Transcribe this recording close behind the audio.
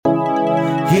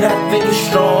He that think is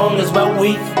strong is but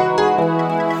weak.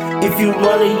 If you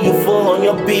run it, you fall on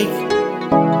your beak.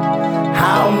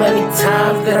 How many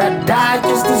times did I die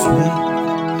just this week?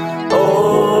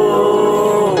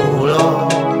 Oh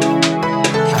Lord,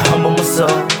 I humble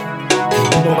myself,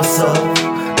 humble myself.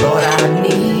 Lord, I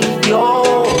need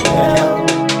your help.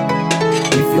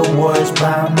 If your word's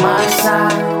by my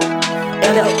side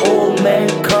and the old man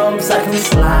comes, I can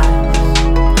slide.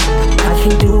 I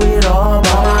can do it all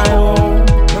by my own.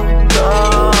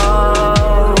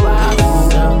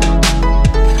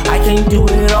 I can do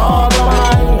it all by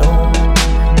my own.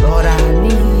 Lord, I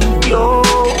need your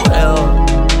help.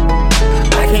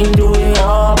 I can do it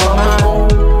all by my own.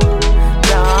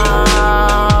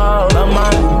 By my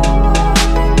own.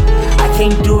 I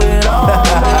can do it all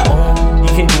by my own. You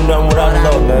can't do nothing without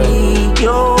love, man. I need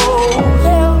your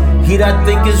help. He that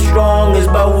think is strong is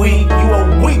but weak. You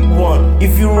a weak one.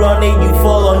 If you run it, you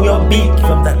fall on your beak.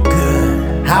 I'm that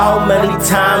good. How many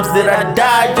times did I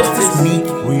die just this week?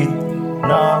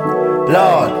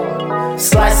 Lord,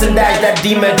 slice and dice that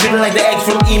demon, treating like the X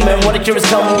from E-Man. When the curious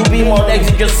come, we'll beam on,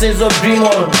 exit your sins or dream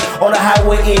on the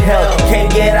highway in hell. Can't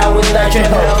get out without your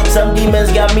help. Some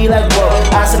demons got me like, bro,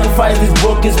 I sacrifice this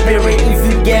broken spirit. If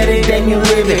you get it, then you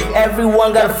live it.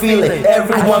 Everyone gotta feel it,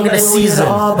 everyone gotta seize it.